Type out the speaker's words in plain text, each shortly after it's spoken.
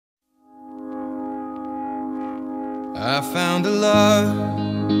I found a love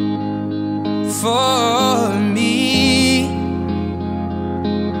for me.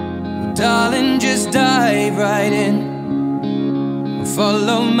 Well, darling, just dive right in and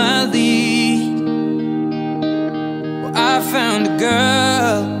follow my lead. Well, I found a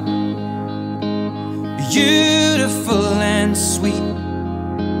girl, beautiful and sweet.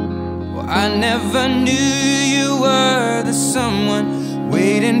 Well, I never knew you were the someone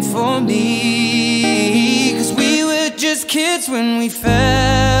waiting for me. 'Cause we were just kids when we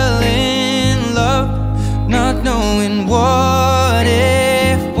fell in love, not knowing what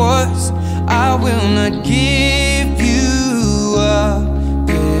it was. I will not give you up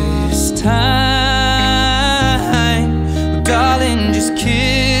this time. Well, darling, just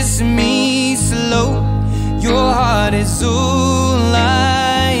kiss me slow. Your heart is all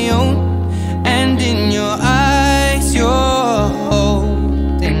I own, and in your eyes you're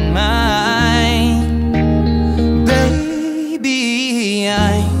holding mine. Baby,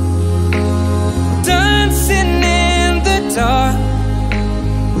 I'm dancing in the dark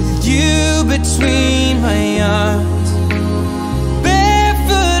with you between my arms,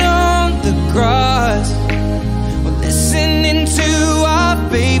 barefoot on the grass. We're listening to our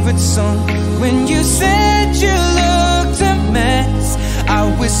favorite song. When you said you looked a mess, I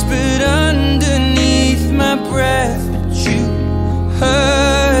whispered underneath my breath, but you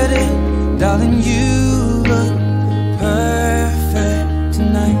heard it. Darling, you look perfect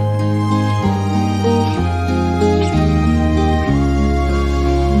tonight.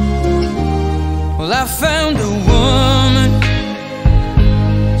 Well, I found a woman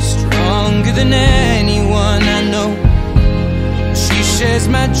stronger than anyone I know. She shares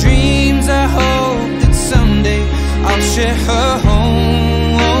my dreams. I hope that someday I'll share her home.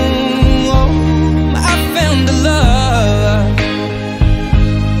 I found a love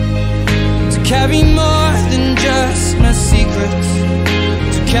to carry more than just my secrets,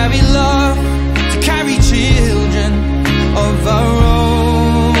 to carry love, to carry children of our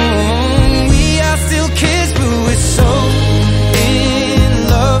own. We are still kids, but we're so in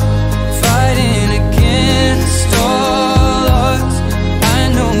love, fighting against all odds. I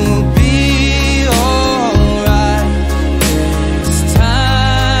know we'll be alright this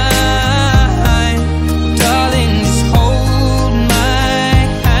time. Darling, just hold my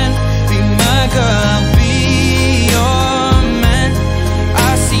hand, be my girl, I'll be your man.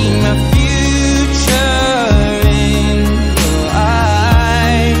 I see my future in your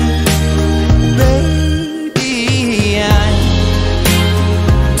eyes. Baby, I'm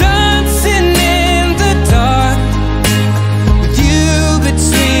dancing in the dark with you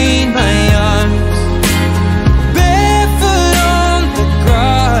between my arms, barefoot on the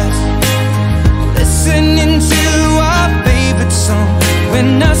grass, listening to our favorite song. When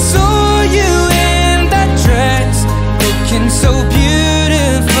I saw you in that dress, looking so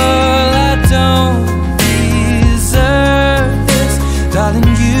beautiful, I don't deserve this.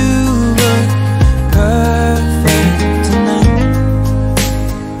 Darling, you look perfect tonight.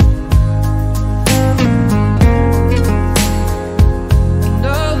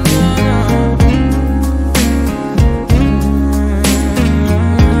 No, no, no.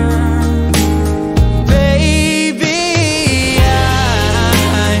 Baby,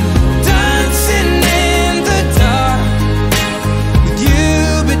 I'm dancing in the dark with you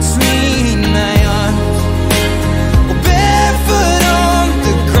between my arms, or barefoot on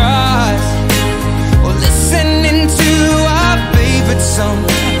the grass, or listening to our favorite song.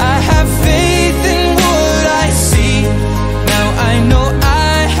 I have faith in what I see. Now I know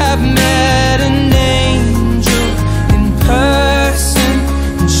I have met an angel in person,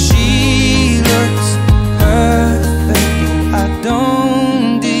 and she looks perfect. I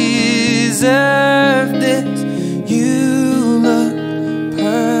don't deserve this. You look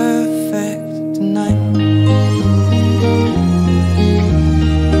perfect tonight.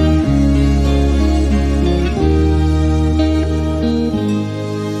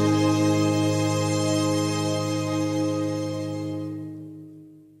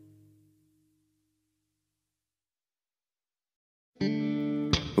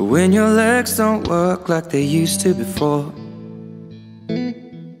 When your legs don't work like they used to before,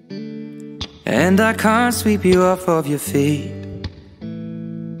 and I can't sweep you off of your feet,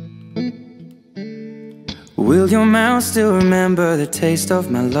 will your mouth still remember the taste of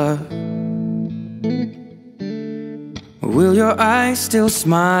my love? Will your eyes still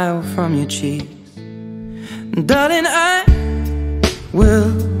smile from your cheeks? Darling, I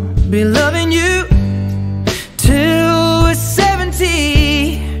will be loving you till we're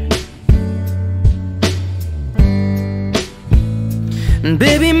 70. And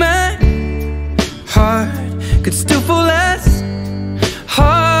baby, my heart could still fall as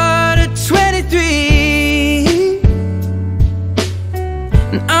hard at 23.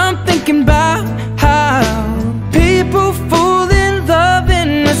 And I'm thinking about how people fall in love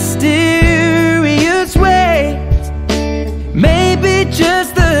in mysterious ways. Maybe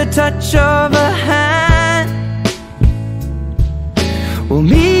just the touch of a hand. Well,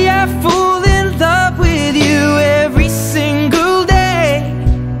 me, I fall in love with you every single day,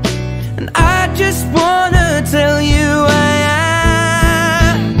 and I just wanna tell you I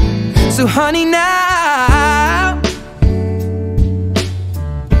am. So honey, now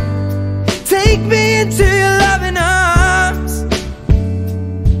take me into your loving arms.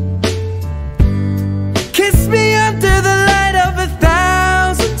 Kiss me under the light of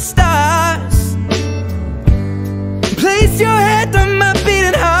 1,000 stars. Place your head on my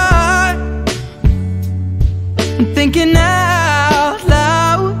beating heart. I'm thinking out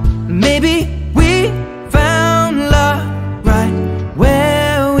loud, maybe we found love right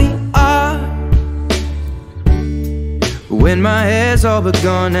where we are. When my hair's all but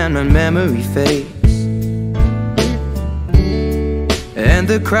gone and my memory fades, and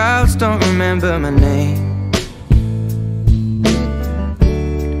the crowds don't remember my name,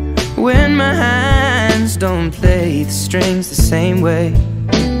 when my hands don't play the strings the same way,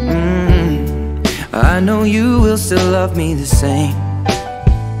 I know you will still love me the same.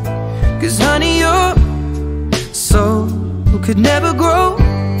 'Cause honey, your soul could never grow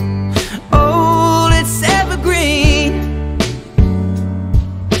old, it's evergreen.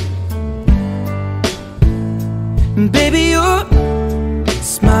 And baby, your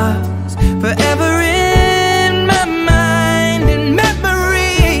smile's forever in my mind and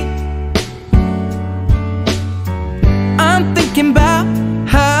memory. I'm thinking about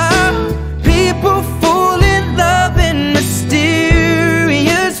how people fall in love in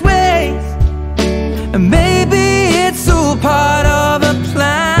mysterious ways, and maybe it's all part of a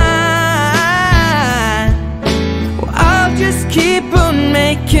plan. Well, I'll just keep on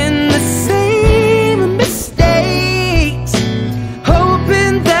making the same mistakes,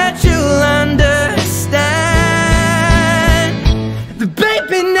 hoping that you'll understand. But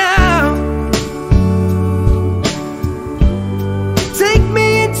baby, now take me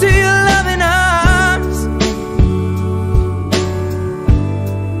into your loving arms.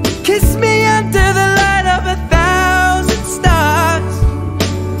 Kiss me under the light of 1,000 stars.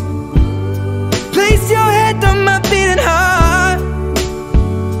 Place your head on my beating heart.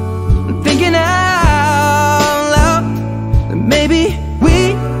 I'm thinking out loud that maybe we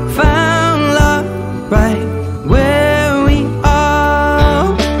found love right where we are.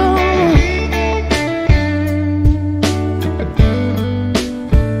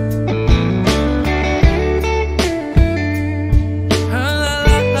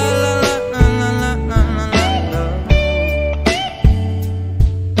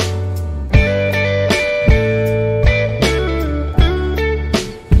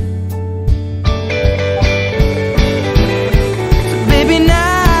 Baby,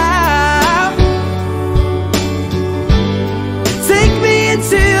 now take me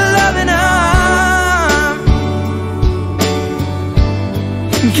into your loving arms.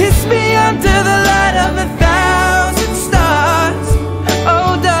 Kiss me under the light of 1,000 stars.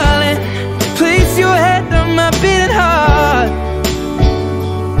 Oh darling, place your head on my beating heart.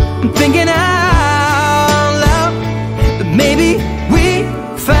 I'm thinking out loud that maybe we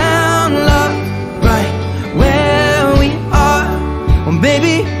found love right where we are. Well,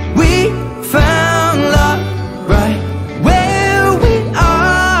 maybe we found love right where we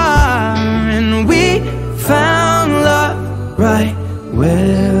are, and we found love right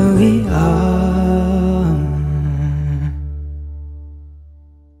where we are.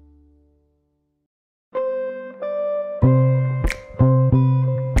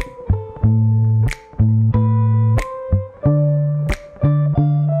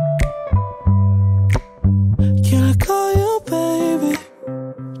 Can I call you baby?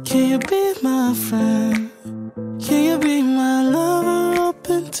 Can you be my friend? Can you be my lover up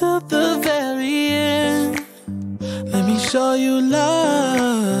until the very end? Let me show you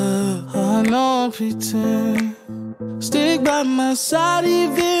love, oh, no pretend. Stick by my side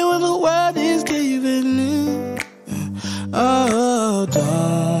even when the world is giving in. Oh,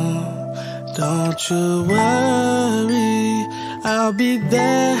 don't you worry, I'll be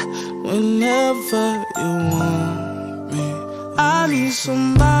there whenever you want me. I need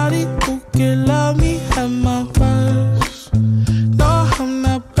somebody who can love me at my worst. No, I'm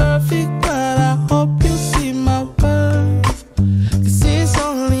not perfect, but I hope you see my worth. 'Cause it's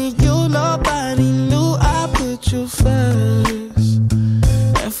only you, nobody knew I put you first.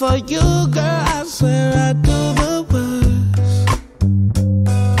 And for you, girl, I swear I do.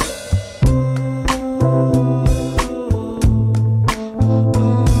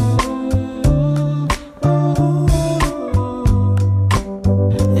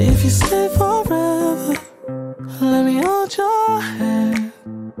 if you stay forever, let me hold your hand.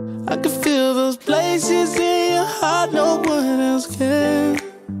 I can feel those places in your heart no one else can.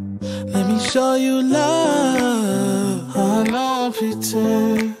 Let me show you love, I don't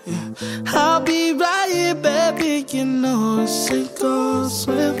pretend. I'll be right here, baby, you know it's sink or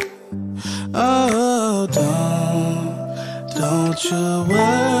swim. Oh, don't you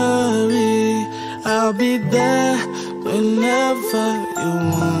worry, I'll be there whenever you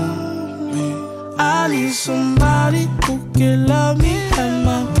want me. I need somebody who can love me at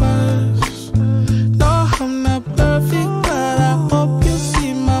my worst. No, I'm not perfect, but I hope you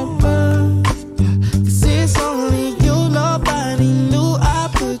see my worth. 'Cause it's only you, nobody knew I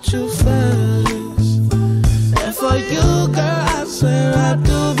put you first. And for you, girl, I swear I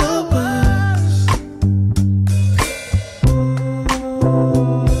do the worst.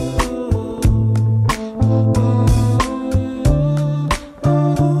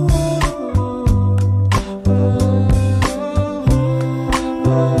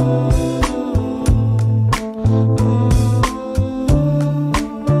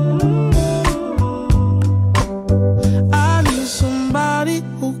 I need somebody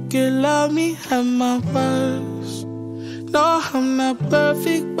who can love me at my worst. No, I'm not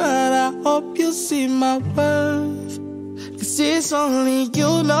perfect, but I hope you see my worth. 'Cause it's only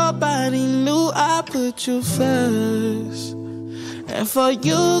you, nobody knew I put you first. And for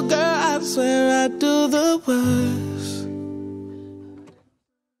you, girl, I swear I do the worst.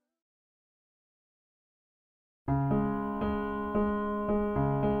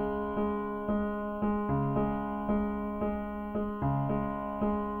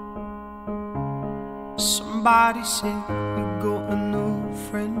 Somebody said we got a new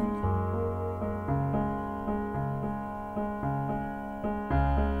friend.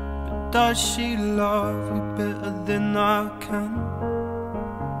 But does she love you better than I can?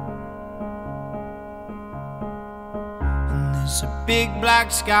 And there's a big black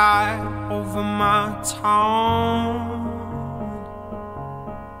sky over my town.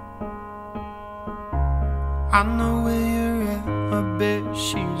 I know where you're at, I bet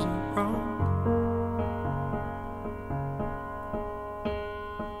she's around.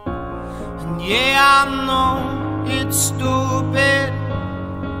 Yeah, I know it's stupid,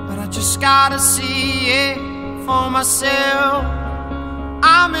 but I just gotta see it for myself.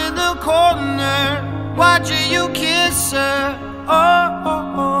 I'm in the corner, watching you kiss her. Oh,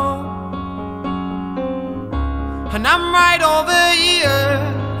 oh, oh. And I'm right over here,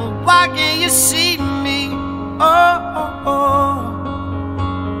 well, why can't you see me? Oh, oh, oh.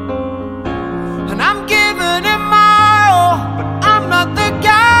 And I'm giving it my all, but I'm not the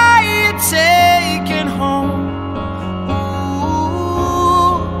guy you're taking home.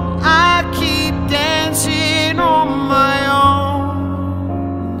 Ooh, I keep dancing on my own.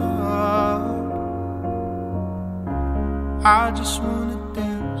 I just wanna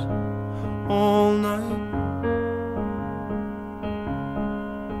dance all night.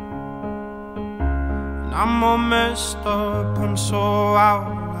 And I'm all messed up and so out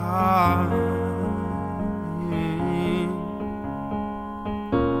of line.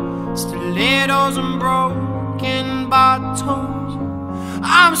 Stilettos and broken bottles,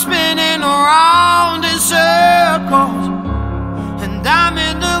 I'm spinning around in circles. And I'm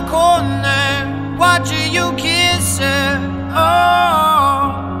in the corner, watching you kiss her. Oh,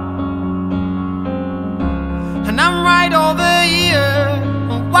 and I'm right over here,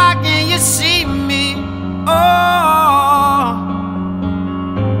 why can't you see me? Oh,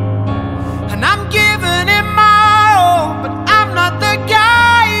 and I'm giving it my all, but I'm not the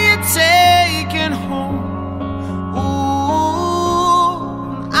guy you're taking home. Ooh,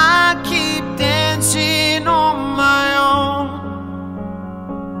 I keep dancing on my own.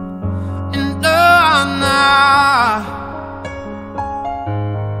 And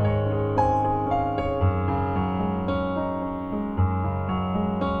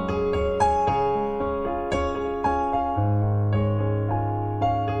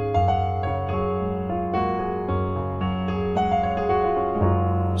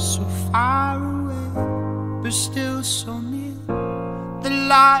so far away, but still so near. The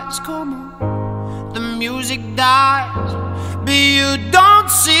lights come on, the music dies, but you don't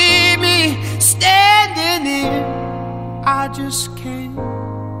see me standing here. I just came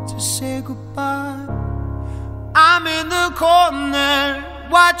to say goodbye. I'm in the corner,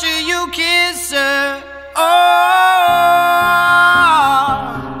 watching you kiss her. Oh,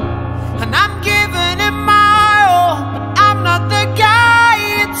 and I'm giving it my all, but I'm not the guy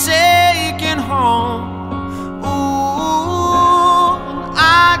you're taking home. Ooh,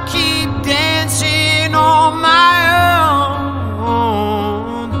 I keep dancing on my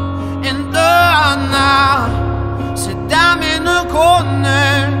own.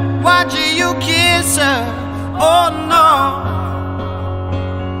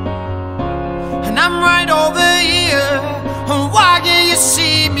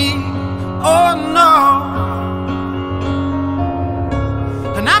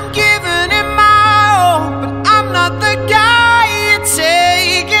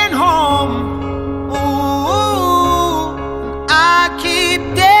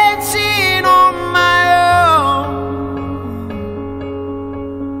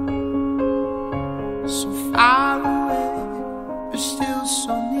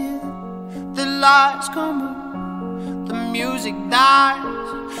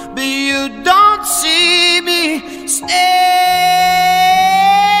 don't see me. Stay